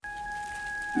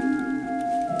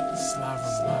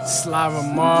Slava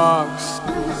marks.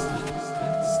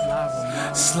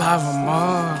 Slava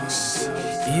marks.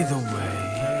 Either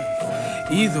way.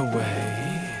 Either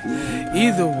way.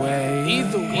 Either way.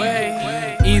 Either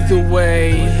way. Either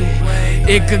way.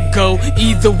 It could go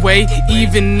either way,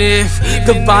 even if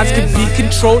the vibes could be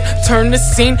controlled. Turn the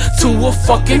scene to a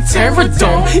fucking terror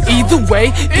dome. Either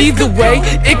way,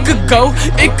 it could go,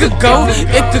 it could go,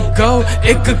 it could go,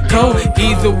 it could go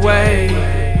either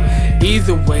way.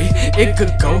 Either way, it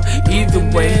could go either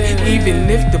way, even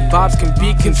if the vibes can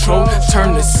be controlled.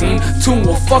 Turn the scene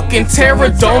to a fucking terror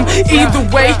dome. Either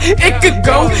way, it could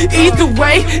go either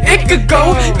way, it could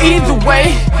go either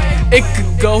way. It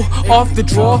could go off the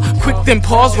draw, quick then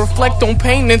pause, reflect on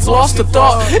pain and's lost the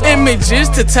thought. Images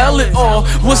to tell it all.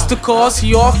 What's the cause?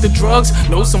 He off the drugs,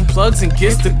 know some plugs and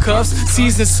gets the cuffs.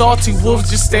 Seasoned salty wolves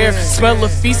just stare, smell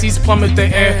of feces plummet the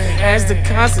air as the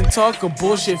constant talk of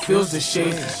bullshit fills the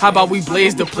shade. How about we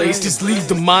blaze the place, just leave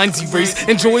the minds erased.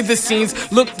 Enjoy the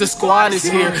scenes, look the squad is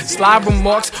here. Slide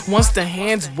remarks once the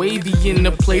hands wavy in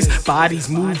the place. Bodies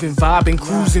moving, vibing,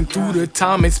 cruising through the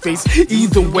time and space.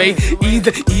 Either way,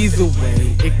 either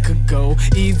way, it could go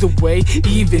either way,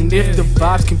 even if the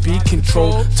vibes can be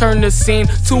controlled. Turn the scene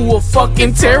to a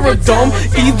fucking terror dome.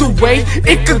 Either way,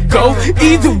 it could go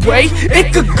either way,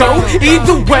 it could go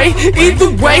either way, either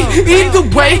way,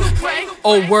 either way.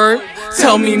 Oh word,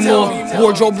 tell me more.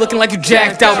 Wardrobe looking like you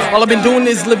jacked out. All I've been doing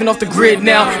is living off the grid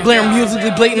now. Blaring musically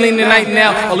blatantly in the night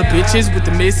now. All the bitches with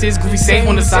the misses, goofy saint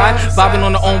on the side, vibing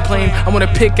on the own plane. I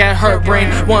wanna pick at her brain,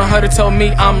 want her to tell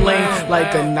me I'm lame.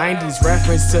 Like a 90s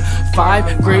reference to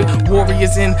 5 great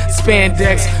warriors in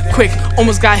spandex. Quick,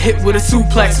 almost got hit with a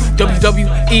suplex.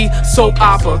 WWE soap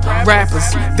opera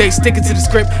rappers, they sticking to the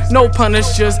script, no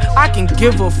punishers. I can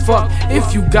give a fuck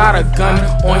if you got a gun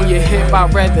on your hip.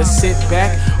 I'd rather sit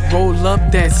back, roll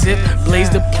up that zip, blaze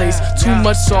the place. Too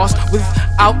much sauce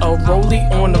without a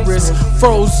rollie on the wrist.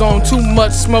 Frozen, too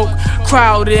much smoke,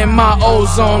 crowd in my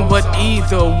ozone. But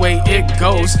either way it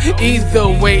goes, either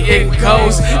way it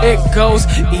goes, it goes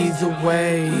either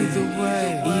way, either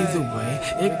way, either way.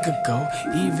 It could go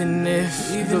even if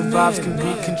the vibes can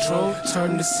be controlled.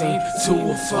 Turn the scene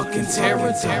to a fucking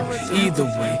terror dome. Either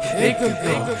way, it could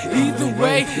go either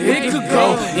way, it could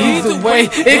go either way,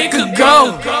 it could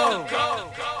go.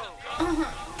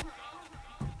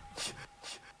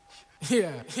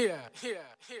 Yeah.